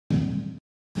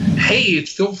Hey,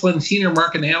 it's Phil Flynn, Senior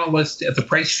Market Analyst at the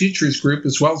Price Futures Group,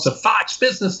 as well as a Fox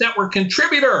Business Network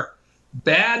contributor.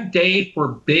 Bad day for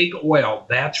big oil.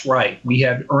 That's right. We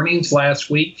had earnings last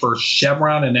week for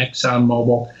Chevron and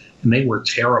ExxonMobil, and they were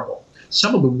terrible.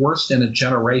 Some of the worst in a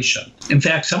generation. In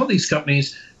fact, some of these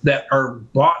companies that are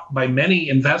bought by many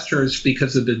investors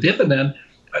because of the dividend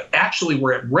actually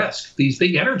were at risk. These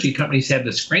big energy companies had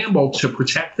to scramble to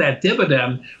protect that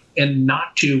dividend and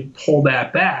not to pull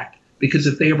that back, because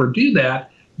if they ever do that,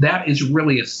 that is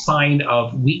really a sign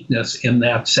of weakness in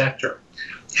that sector.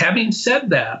 Having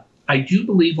said that, I do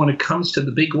believe when it comes to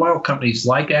the big oil companies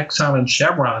like Exxon and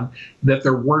Chevron that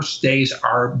their worst days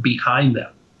are behind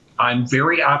them. I'm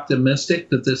very optimistic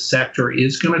that this sector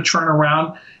is going to turn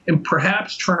around and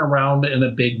perhaps turn around in a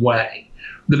big way.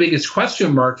 The biggest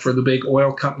question mark for the big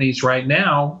oil companies right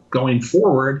now going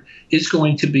forward is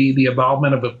going to be the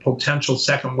involvement of a potential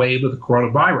second wave of the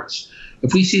coronavirus.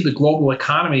 If we see the global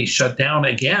economy shut down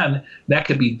again, that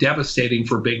could be devastating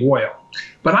for big oil.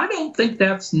 But I don't think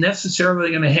that's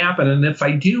necessarily going to happen. And if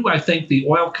I do, I think the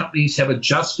oil companies have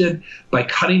adjusted by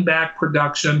cutting back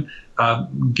production,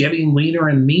 getting leaner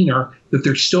and meaner, that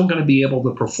they're still going to be able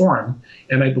to perform.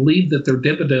 And I believe that their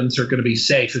dividends are going to be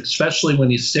safe, especially when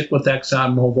you stick with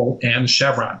ExxonMobil and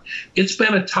Chevron. It's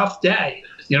been a tough day.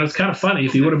 You know, it's kind of funny.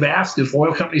 If you would have asked if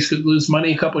oil companies could lose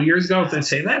money a couple of years ago, they'd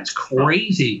say, that's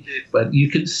crazy. But you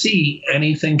can see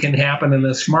anything can happen in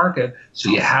this market, so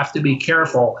you have to be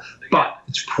careful. But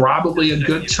it's probably a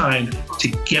good time to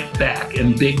get back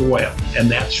in big oil.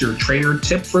 And that's your trader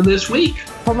tip for this week.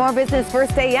 For more Business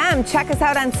First AM, check us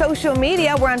out on social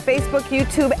media. We're on Facebook,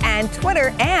 YouTube, and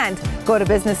Twitter. And go to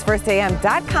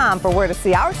businessfirstam.com for where to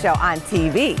see our show on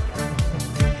TV.